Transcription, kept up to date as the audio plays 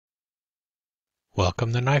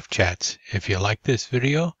Welcome to Knife Chats. If you like this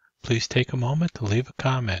video, please take a moment to leave a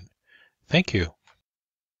comment. Thank you.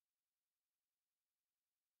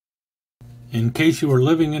 In case you were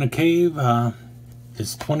living in a cave,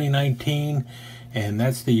 it's 2019, and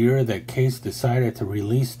that's the year that Case decided to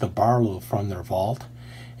release the Barlow from their vault.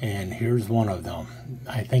 And here's one of them.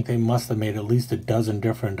 I think they must have made at least a dozen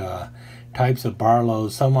different types of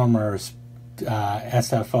Barlows. Some of them are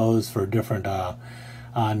SFOs for different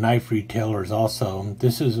knife retailers also.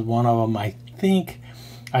 This is one of them. I think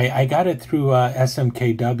I got it through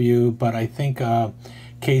SMKW, but I think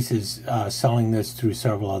Case is selling this through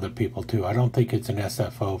several other people too. I don't think it's an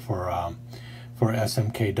SFO for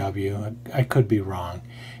SMKW. I could be wrong.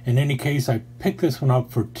 In any case, I picked this one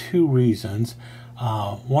up for two reasons.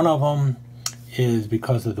 One of them is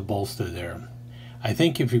because of the bolster there. I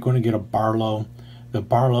think if you're going to get a Barlow, the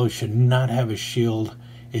Barlow should not have a shield.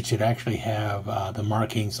 It should actually have the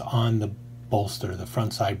markings on the bolster. The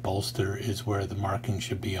front side bolster is where the markings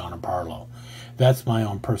should be on a Barlow. That's my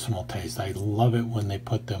own personal taste. I love it when they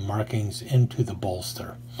put the markings into the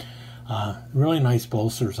bolster. Really nice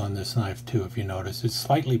bolsters on this knife too, if you notice. It's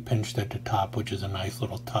slightly pinched at the top, which is a nice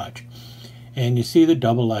little touch. And you see the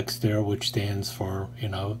double X there, which stands for, you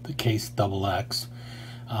know, the Case double X.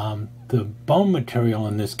 The bone material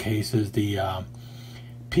in this case is the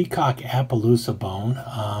Peacock Appaloosa Bone,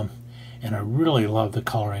 and I really love the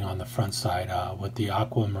coloring on the front side with the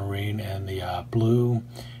aquamarine and the blue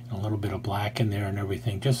and a little bit of black in there and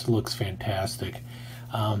everything. Just looks fantastic.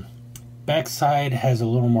 Back side has a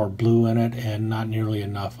little more blue in it and not nearly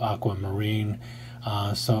enough aquamarine,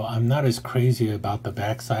 so I'm not as crazy about the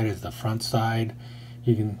back side as the front side.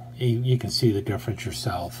 You can see the difference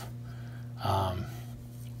yourself. Now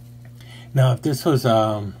if this was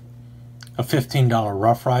a $15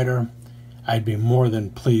 Rough Rider, I'd be more than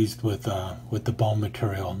pleased with the bone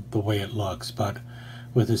material, the way it looks. But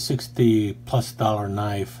with a $60+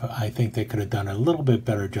 knife, I think they could have done a little bit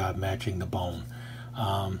better job matching the bone.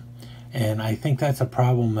 And I think that's a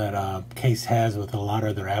problem that Case has with a lot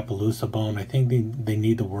of their Appaloosa bone. I think they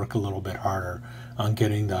need to work a little bit harder on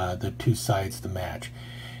getting the two sides to match.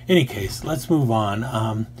 Any case, let's move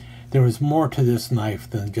on. There was more to this knife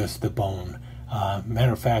than just the bone.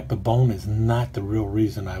 Matter of fact, the bone is not the real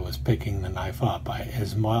reason I was picking the knife up.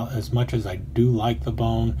 As much as I do like the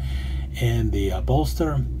bone and the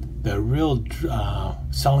bolster, the real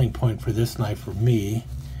selling point for this knife for me,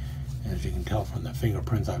 as you can tell from the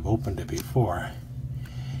fingerprints, I've opened it before,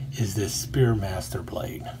 is this Spearmaster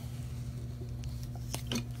blade.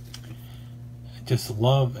 I just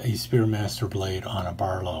love a Spearmaster blade on a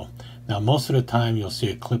Barlow. Now most of the time you'll see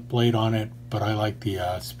a clip blade on it, but I like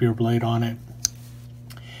the spear blade on it.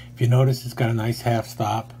 If you notice, it's got a nice half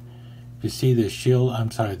stop. If you see the shield,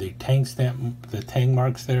 the tang stamp, the tang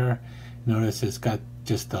marks there, notice it's got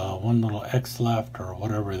just one little X left, or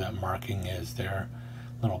whatever that marking is there.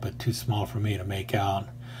 A little bit too small for me to make out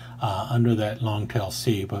under that long tail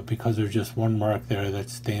C, but because there's just one mark there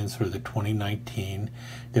that stands for the 2019,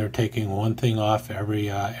 they're taking one thing off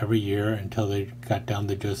every year until they got down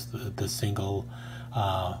to just the single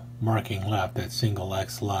marking left, that single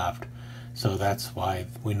X left. So that's why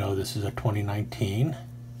we know this is a 2019.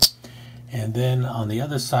 And then on the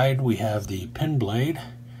other side we have the pin blade,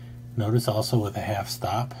 notice also with a half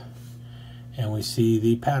stop, and we see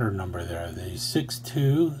the pattern number there, the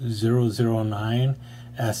 62009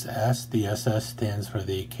 SS. The SS stands for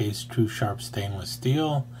the Case True Sharp Stainless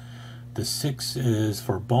Steel. The 6 is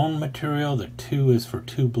for bone material, the 2 is for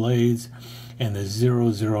two blades, and the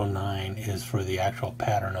 009 is for the actual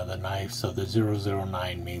pattern of the knife. So the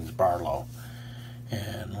 009 means Barlow.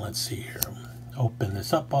 And let's see here, open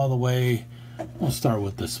this up all the way. We'll start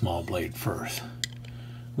with the small blade first.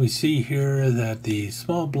 We see here that the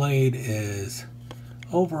small blade is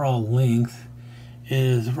overall length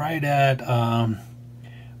is right at 1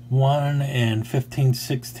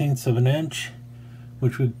 15/16 of an inch,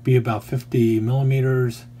 which would be about 50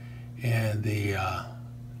 millimeters, and the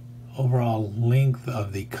overall length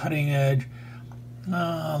of the cutting edge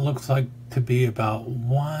looks like to be about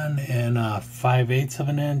 1 5/8 of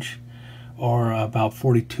an inch, or about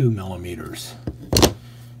 42 millimeters.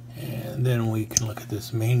 And then we can look at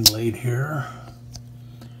this main blade here.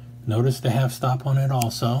 Notice the half stop on it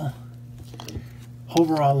also.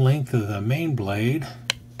 Overall length of the main blade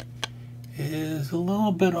is a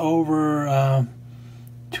little bit over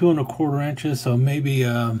 2 1/4 inches, so maybe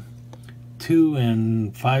 2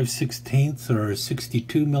 5/16 or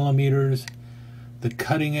 62 millimeters. The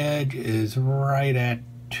cutting edge is right at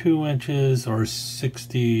 2 inches or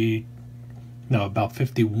about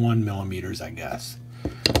 51 millimeters, I guess.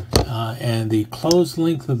 And the closed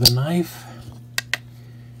length of the knife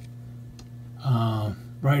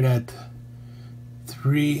right at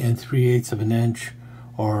 3 3/8 of an inch,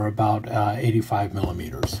 or about 85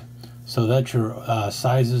 millimeters. So that's your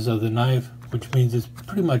sizes of the knife, which means it's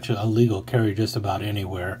pretty much a legal carry just about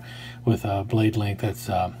anywhere, with a blade length that's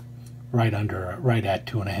right at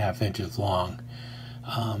 2.5 inches long.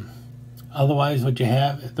 Otherwise, what you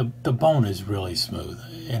have, the bone is really smooth,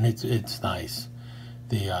 and it's nice.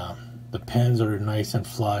 The pins are nice and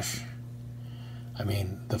flush. I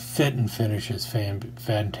mean, the fit and finish is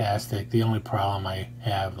fantastic. The only problem I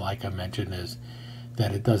have, like I mentioned, is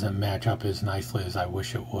that it doesn't match up as nicely as I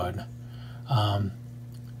wish it would.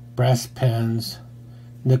 Brass pins,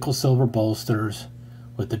 nickel silver bolsters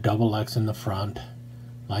with the double X in the front.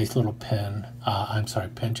 Nice little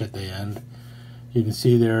pinch at the end. You can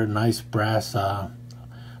see there, nice brass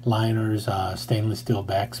liners, stainless steel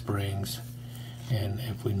back springs. And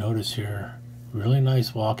if we notice here, really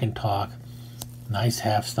nice walk and talk. Nice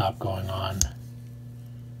half stop going on.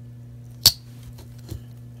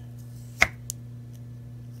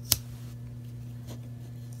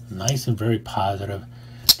 Nice and very positive.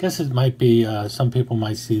 I guess it might be, some people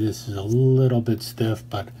might see this as a little bit stiff,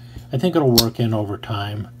 but I think it'll work in over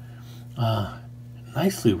time.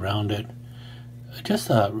 Nicely rounded. Just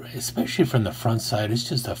especially from the front side, it's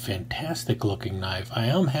just a fantastic looking knife. I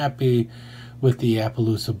am happy with the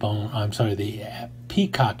Appaloosa Bone. I'm sorry, the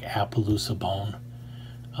Peacock Appaloosa Bone.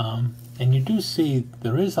 And you do see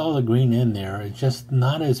there is all the green in there. It's just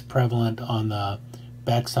not as prevalent on the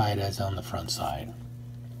back side as on the front side.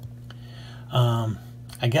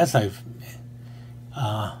 I guess I've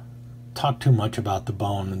talked too much about the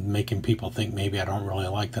bone and making people think maybe I don't really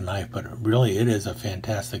like the knife, but really it is a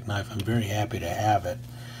fantastic knife. I'm very happy to have it,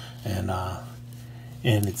 and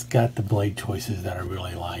it's got the blade choices that I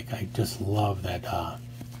really like. I just love that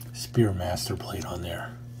Spearmaster blade on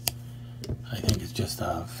there. I think it's just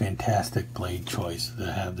a fantastic blade choice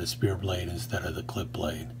to have the spear blade instead of the clip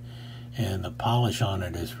blade. And the polish on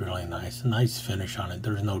it is really nice. Nice finish on it,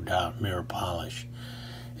 there's no doubt, mirror polish.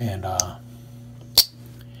 And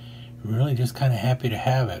really just kind of happy to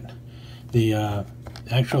have it. The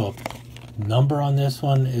actual number on this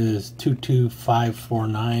one is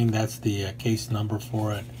 22549. That's the case number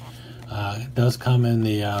for it. It does come in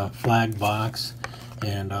the flag box.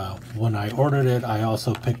 And when I ordered it, I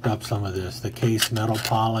also picked up some of this, the case metal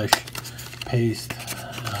polish paste,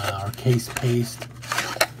 or case paste.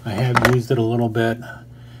 I have used it a little bit.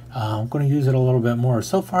 I'm going to use it a little bit more.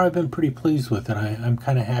 So far, I've been pretty pleased with it. I'm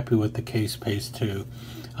kind of happy with the case paste too.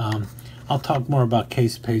 I'll talk more about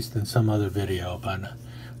case paste in some other video, but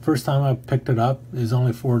first time I picked it up is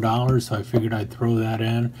only $4, so I figured I'd throw that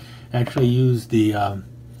in. Actually used the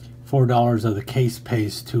 $4 of the case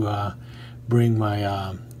paste to bring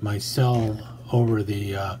my my sell over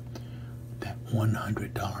the that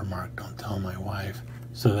 $100 mark. Don't tell my wife.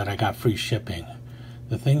 So that I got free shipping.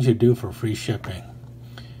 The things you do for free shipping.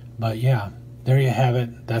 But yeah, there you have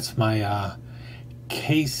it. That's my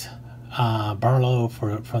Case Barlow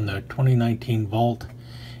from the 2019 Vault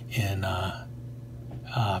in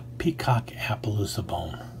Peacock Appaloosa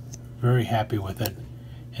Bone. Very happy with it,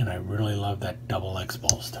 and I really love that double X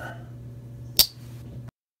bolster.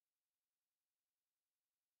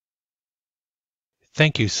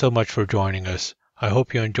 Thank you so much for joining us. I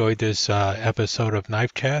hope you enjoyed this episode of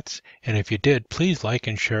Knife Chats, and if you did, please like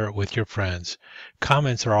and share it with your friends.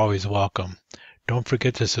 Comments are always welcome. Don't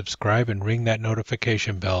forget to subscribe and ring that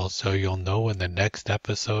notification bell so you'll know when the next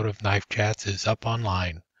episode of Knife Chats is up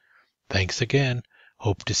online. Thanks again.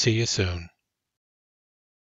 Hope to see you soon.